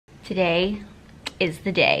Today is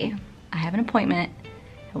the day. I have an appointment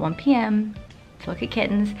at 1 p.m. to look at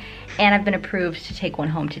kittens, and I've been approved to take one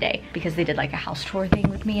home today because they did like a house tour thing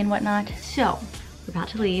with me and whatnot. So we're about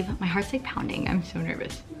to leave. My heart's like pounding. I'm so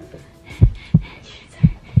nervous.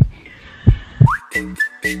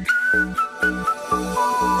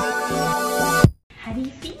 How do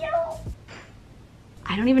you feel?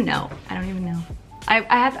 I don't even know. I don't even know.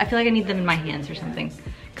 I feel like I need them in my hands or something,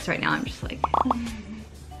 because right now I'm just like.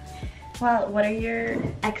 Well, what are your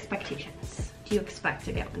expectations? Do you expect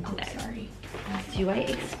to get one today? Oh, sorry. Do I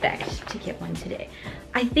expect to get one today?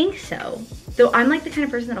 I think so. Though I'm like the kind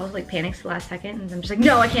of person that also like panics the last second, and I'm just like,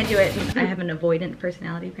 no, I can't do it. And I have an avoidant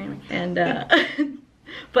personality apparently. And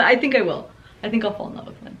but I think I will. I think I'll fall in love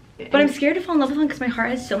with one. But I'm scared to fall in love with one because my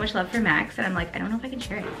heart has so much love for Max, and I'm like, I don't know if I can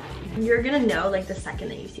share it. You're gonna know like the second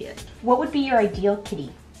that you see it. What would be your ideal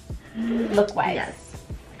kitty? Look-wise. Yes.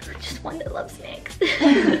 Just one that loves Max.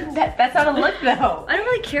 That's not a look though. I don't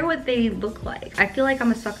really care what they look like. I feel like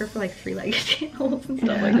I'm a sucker for like three-legged animals and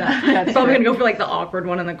stuff like that. I'm probably gonna go for like the awkward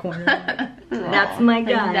one in the corner. That's my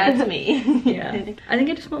guy. That's me. Yeah. I think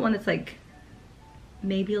I just want one that's like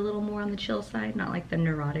maybe a little more on the chill side, not like the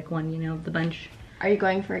neurotic one, you know, of the bunch. Are you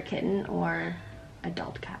going for a kitten or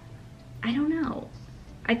adult cat? I don't know.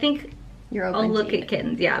 I think you're open. I'll look at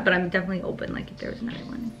kittens, yeah, but I'm definitely open like if there was another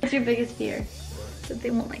one. What's your biggest fear? That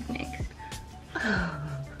they won't like Max.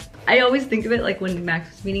 I always think of it like when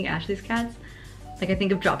Max was meeting Ashley's cats. Like I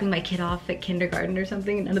think of dropping my kid off at kindergarten or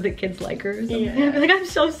something and none of the kids like her or something. Yeah. I'd be like, I'm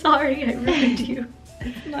so sorry, I ruined you.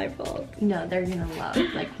 It's my fault. No, they're gonna love,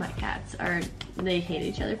 like my cats are, they hate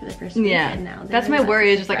each other for the first week, yeah. And now that's my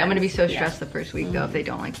worry, is just like I'm gonna be so stressed the first week though if they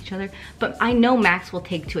don't like each other. But I know Max will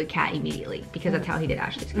take to a cat immediately because that's how he did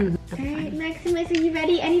Ashley's cat. Alright, Maximus, are you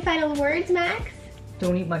ready? Any final words, Max?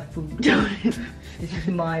 Don't eat my food. Don't. This is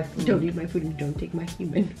my food. Don't eat my food and don't take my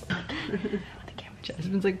human. The camera.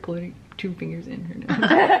 Jasmine's like putting 2 fingers in her nose.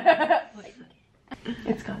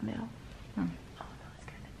 It's gone now. Oh. Oh no, it's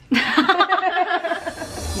good.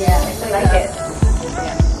 Yeah, I like it.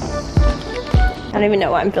 I don't even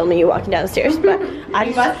know why I'm filming you walking down the stairs, but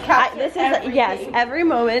this is everything. Yes, every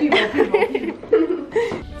moment.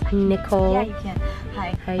 Nicole. Yeah, you can.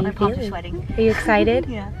 Hi. How are you my palms are feeling? sweating. Are you excited?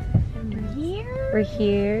 Yeah. We're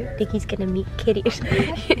here. Nikki's gonna meet kitties.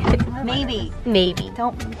 Maybe. Maybe.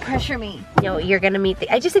 Don't pressure me. No, you're gonna meet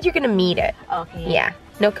I just said you're gonna meet it. Okay. Yeah.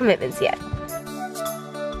 No commitments yet.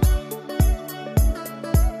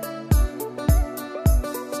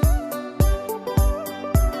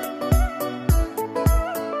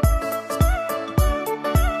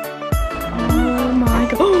 Oh my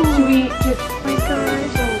god. Sweet. Just oh my gosh.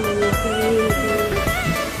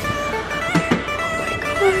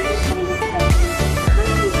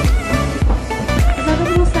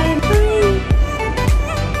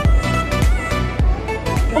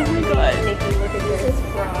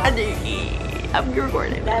 I'm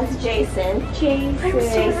recording. That's Jason. Jason.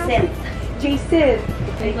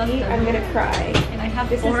 I'm gonna cry. And I have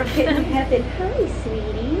This 4 is of Kitten them. Heaven. Hi,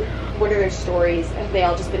 sweetie. What are their stories? Have they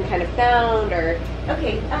all just been kind of found, or?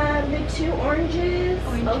 Okay, the 2 oranges,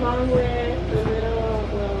 along with the little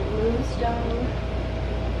moonstone,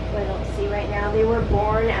 who I don't see right now. They were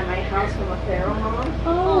born at my house from a feral mom.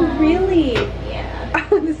 Oh, really? Yeah.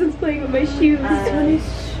 This is playing with my shoes. This one is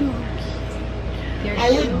so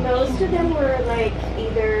Most of them were like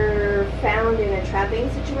either found in a trapping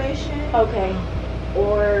situation, okay.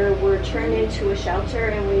 or were turned into a shelter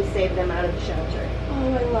and we saved them out of the shelter.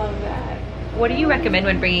 Oh, I love that. What do you recommend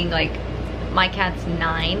when bringing like, my cat's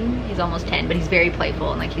 9, he's almost 10, but he's very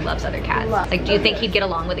playful and like he loves other cats. Like, do you think he'd get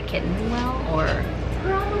along with a kitten well, or?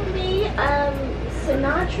 Probably.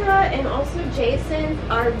 Sinatra and also Jason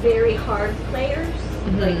are very hard players.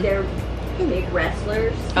 Like they're big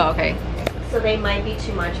wrestlers. Oh, okay. So they might be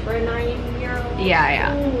too much for a 9-year-old.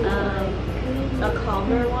 Yeah. A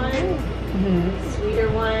calmer one, sweeter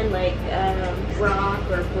one, like Rock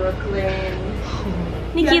or Brooklyn.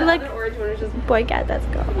 Nikki, Yeah, look. the orange one is just Boy cat, that's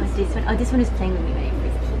go. Oh, this one is playing with me.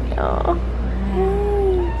 Oh.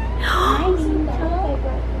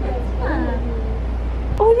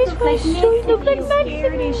 Oh, this one's so you look like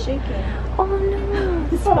Maximus. Oh no.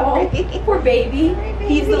 oh, poor baby.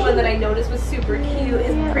 He's the one that I noticed was super cute.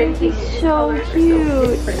 Is printing. He's so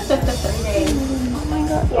cute. Oh my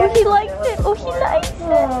god. Oh, he likes it. Oh, he likes it.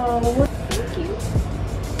 Oh, thank you.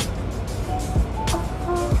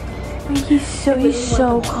 Oh, he's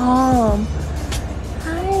so calm.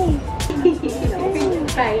 Hi.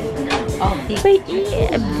 Oh, But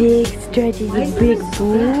yeah, big stretches, a big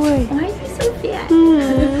boy. Why is he so fat?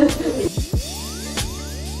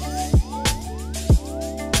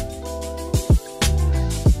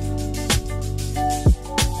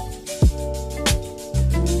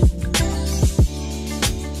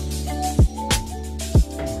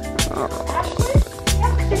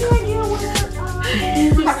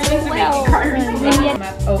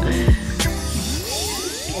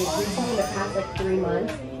 like 3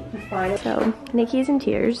 months. He's fine. So Nikki's in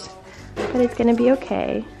tears, but it's gonna be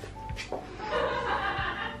okay.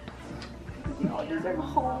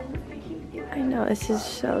 I know, this is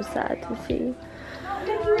so sad to see. I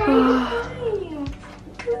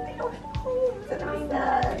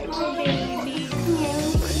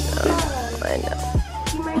know.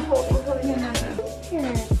 Do you mind holding her?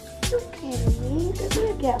 Here. Okay, they're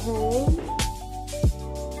gonna get home.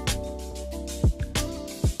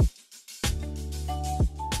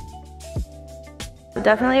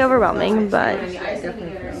 Definitely overwhelming, but yeah. I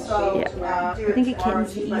think a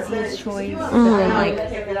kitten's the easiest choice, but then like, I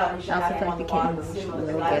also feel like the kittens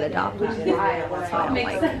will get adopted. That's why I don't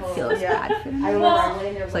like feel as bad for them.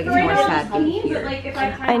 It's like it's more sad being here.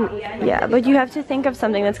 Yeah, but you have to think of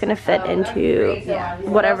something that's gonna fit into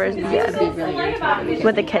whatever. Yeah,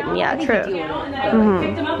 with the kitten. Yeah, true.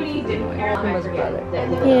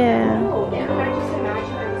 Yeah.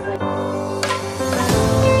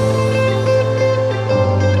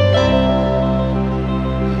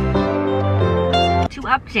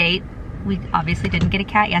 Update, we obviously didn't get a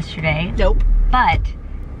cat yesterday. Nope. But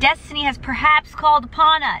destiny has perhaps called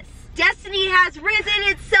upon us. Destiny has risen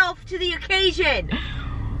itself to the occasion.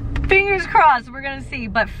 Fingers crossed, we're gonna see.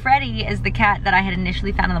 But Freddie is the cat that I had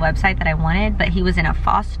initially found on the website that I wanted, but he was in a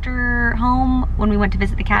foster home when we went to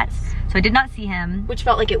visit the cats, so I did not see him. Which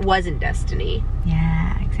felt like it wasn't destiny.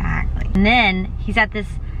 Yeah, exactly. And then he's at this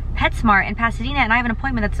PetSmart in Pasadena, and I have an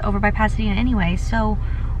appointment that's over by Pasadena anyway, so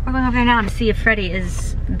we're going over there now to see if Freddie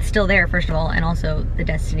is still there, first of all, and also the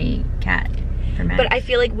Destiny cat for Max. But I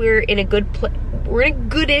feel like we're in a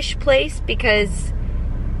goodish place because,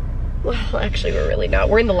 well, actually we're really not.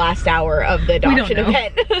 We're in the last hour of the adoption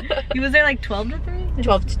event. He was there like 12 to 3?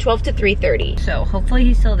 12 to 3:30. So hopefully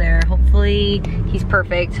he's still there. Hopefully he's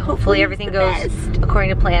perfect. Hopefully everything goes according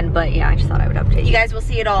to plan. But yeah, I just thought I would update you. You guys will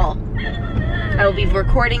see it all. I will be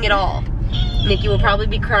recording it all. Nikki will probably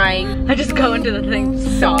be crying. I just go into the thing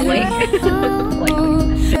sobbing.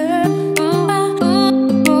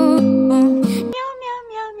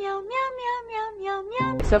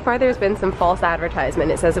 So far there's been some false advertisement.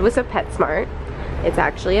 It says it was a PetSmart. It's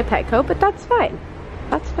actually a Petco, but that's fine.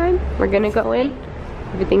 That's fine. We're gonna go in.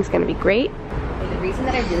 Everything's gonna be great. The reason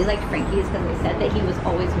that I really liked Frankie is because they said that he was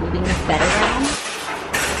always moving his bed around.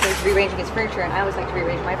 So he's rearranging his furniture, and I always like to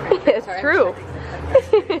rearrange my furniture. It's true.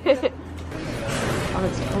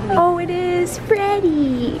 Oh, it is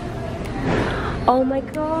Freddie. Oh my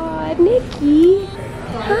God, Nikki.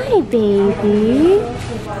 Hi, baby.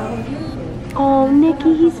 Oh,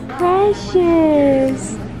 Nikki, he's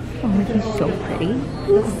precious. Oh, he's so pretty.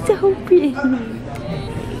 He's so pretty.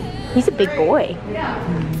 He's a big boy.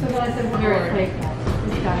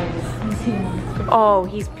 Oh,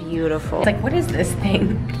 he's beautiful. It's like, what is this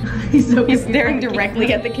thing? He's staring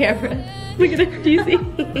directly at the camera. Look at him, do you see?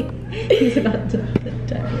 He's about to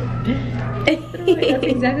die. That's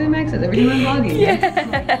exactly what Max says every time I'm vlogging.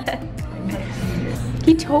 Yeah.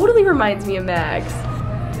 He totally reminds me of Max.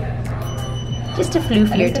 Just a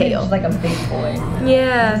floofier tail. Like a big boy.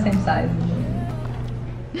 Yeah. Same size.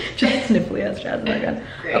 Just sniffly as Chaz.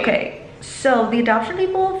 Okay, so the adoption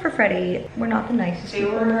people for Freddie were not the nicest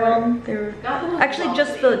people in the world. They were actually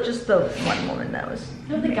just the one woman that was.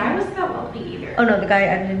 No, the guy wasn't that welcoming either. Oh no, the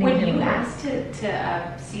guy I didn't When even you know. asked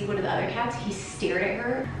to see one of the other cats, he stared at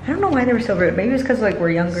her. I don't know why they were so rude. Maybe it was because like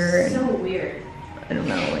we're younger. So And weird. I don't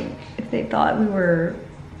know, like if they thought we were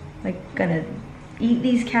like gonna eat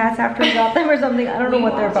these cats after we got them or something. I don't know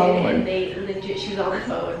what their problem was. And they legit, she was on the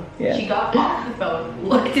phone. Yeah. She got off the phone,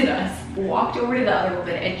 looked at us, walked over to the other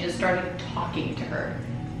woman, and just started talking to her.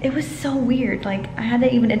 It was so weird. Like I had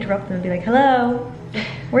to even interrupt them and be like, "Hello,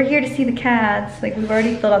 we're here to see the cats. Like we've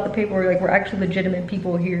already filled out the paperwork. Like we're actually legitimate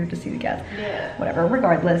people here to see the cats." Yeah. Whatever.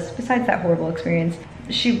 Regardless, besides that horrible experience,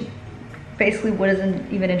 she basically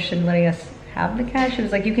wasn't even interested in letting us have the cat. She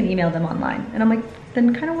was like, "You can email them online," and I'm like,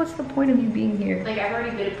 "Then kind of what's the point of you being here?" Like I've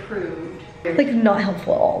already been approved. Like not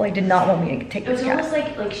helpful at all. Like did not want me to take It was this cat.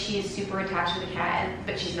 almost like she's super attached to the cat,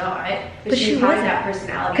 but she's not. But she has wasn't. that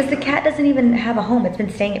personality. Because the cat doesn't even have a home. It's been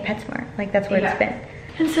staying at PetSmart. Like that's where it's been.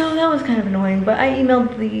 And so that was kind of annoying. But I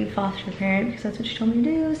emailed the foster parent because that's what she told me to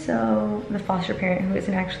do. So the foster parent who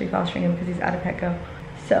isn't actually fostering him because he's out of Petco.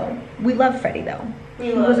 So we love Freddie though.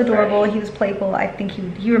 He was adorable. Freddie. He was playful. I think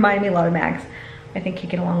he reminded me a lot of Max. I think he'd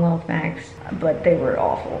get along well with Max. But they were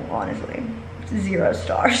awful, honestly. 0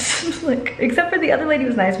 stars. Like, except for the other lady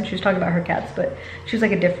was nice when she was talking about her cats, but she was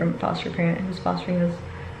like a different foster parent who was fostering those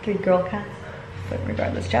 3 girl cats. But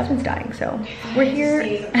regardless, Jasmine's dying, so we're here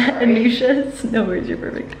at Anusha's. No worries, you're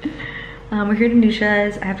perfect. We're here at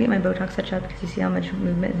Anusha's. I have to get my Botox touched up because you see how much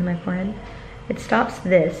movement is in my forehead. It stops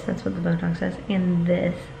this, that's what the Botox says, and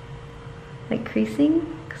this, like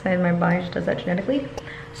creasing, because my body just does that genetically.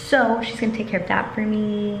 So she's gonna take care of that for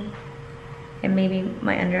me, and maybe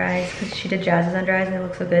my under eyes, because she did Jazz's under eyes and they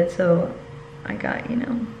look so good, so I got, you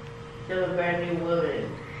know. You're a brand new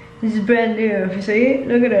woman. This is brand new, see?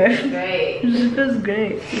 Look at her. Great. She feels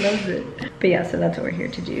great, she loves it. But yeah, so that's what we're here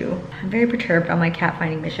to do. I'm very perturbed on my cat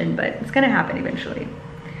finding mission, but it's gonna happen eventually,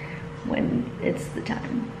 when it's the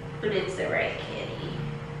time. But it's the right kitty.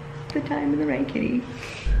 The time and the right kitty.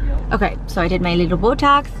 Okay, so I did my little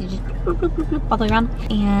Botox, you just bloop, bloop, bloop, bloop, all the way around.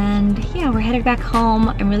 And yeah, we're headed back home.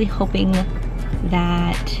 I'm really hoping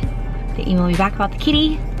that they email me back about the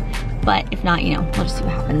kitty. But if not, you know, we'll just see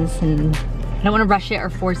what happens. And I don't want to rush it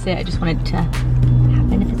or force it. I just want it to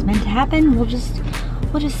happen. If it's meant to happen, we'll just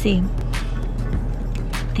see.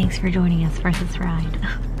 Thanks for joining us for this ride.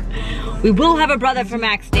 We will have a brother for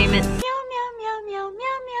Max, Damon.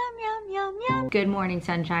 Good morning,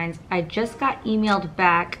 sunshines. I just got emailed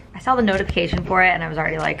back. I saw the notification for it and I was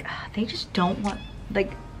already like, they just don't want,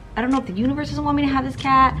 like, I don't know if the universe doesn't want me to have this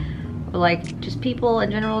cat, or like just people in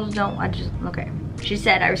general just don't, okay. She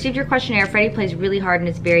said, I received your questionnaire. Freddie plays really hard and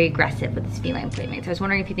is very aggressive with his feline playmates. I was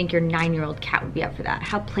wondering if you think your 9-year-old cat would be up for that.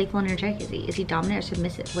 How playful and energetic is he? Is he dominant or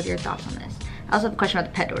submissive? What are your thoughts on this? I also have a question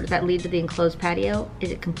about the pet door. Does that lead to the enclosed patio?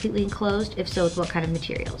 Is it completely enclosed? If so, with what kind of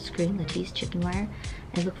material? Screen, lattice, chicken wire?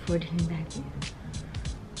 I look forward to hearing back from you.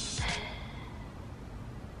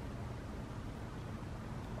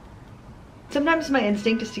 Sometimes my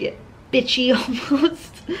instinct is to get bitchy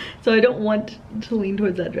almost, so I don't want to lean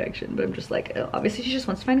towards that direction, but I'm just like, oh, obviously she just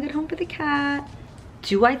wants to find a good home for the cat.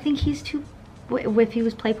 Do I think he's too, if he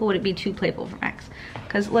was playful, would it be too playful for Max?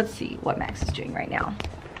 Because let's see what Max is doing right now.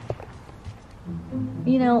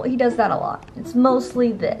 You know, he does that a lot. It's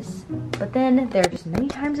mostly this, but then there are just many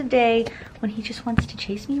times a day when he just wants to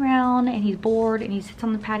chase me around and he's bored and he sits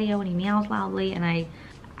on the patio and he meows loudly, and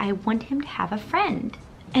I want him to have a friend.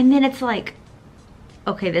 And then it's like,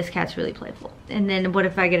 okay, this cat's really playful. And then what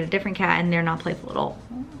if I get a different cat and they're not playful at all?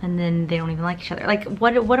 And then they don't even like each other. Like,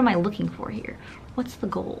 what am I looking for here? What's the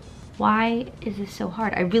goal? Why is this so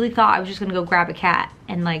hard? I really thought I was just gonna go grab a cat,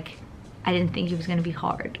 and like, I didn't think it was gonna be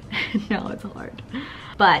hard. No, it's hard.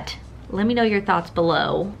 But let me know your thoughts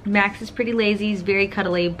below. Max is pretty lazy, he's very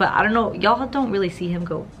cuddly, but I don't know, y'all don't really see him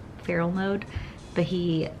go feral mode, but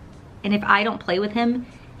and if I don't play with him,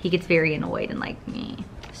 he gets very annoyed and like me.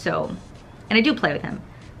 So, and I do play with him,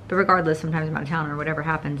 but regardless, sometimes I'm out of town or whatever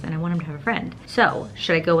happens and I want him to have a friend. So,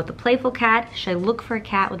 should I go with the playful cat? Should I look for a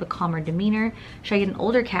cat with a calmer demeanor? Should I get an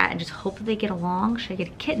older cat and just hope that they get along? Should I get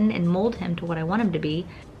a kitten and mold him to what I want him to be?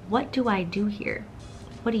 What do I do here?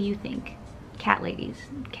 What do you think? Cat ladies,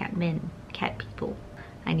 cat men, cat people.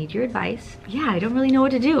 I need your advice. Yeah, I don't really know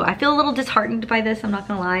what to do. I feel a little disheartened by this, I'm not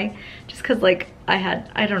gonna lie. Just cause like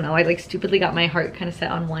I don't know, I like stupidly got my heart kind of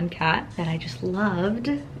set on one cat that I just loved,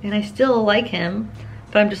 and I still like him,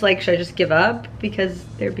 but I'm just like, should I just give up because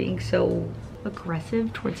they're being so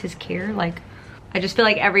aggressive towards his care? Like, I just feel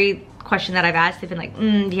like every question that I've asked, they've been like,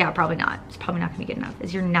 yeah, probably not. It's probably not gonna be good enough.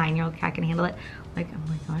 Is your 9-year-old cat gonna handle it? Like, I'm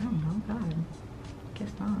like, I don't know, God,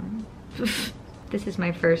 guess not. This is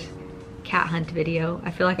my first cat hunt video.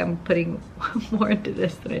 I feel like I'm putting more into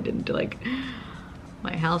this than I did into like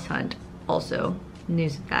my house hunt. Also,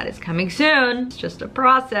 news of that is coming soon. It's just a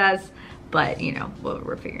process, but you know,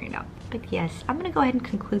 we're figuring it out. But yes, I'm gonna go ahead and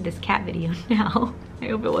conclude this cat video now. I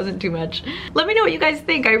hope it wasn't too much. Let me know what you guys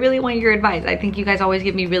think. I really want your advice. I think you guys always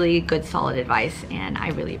give me really good, solid advice, and I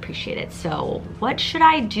really appreciate it. So what should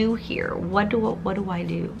I do here? What do I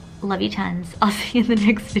do? Love you tons. I'll see you in the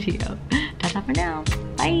next video. Ta-ta for now.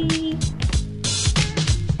 Bye.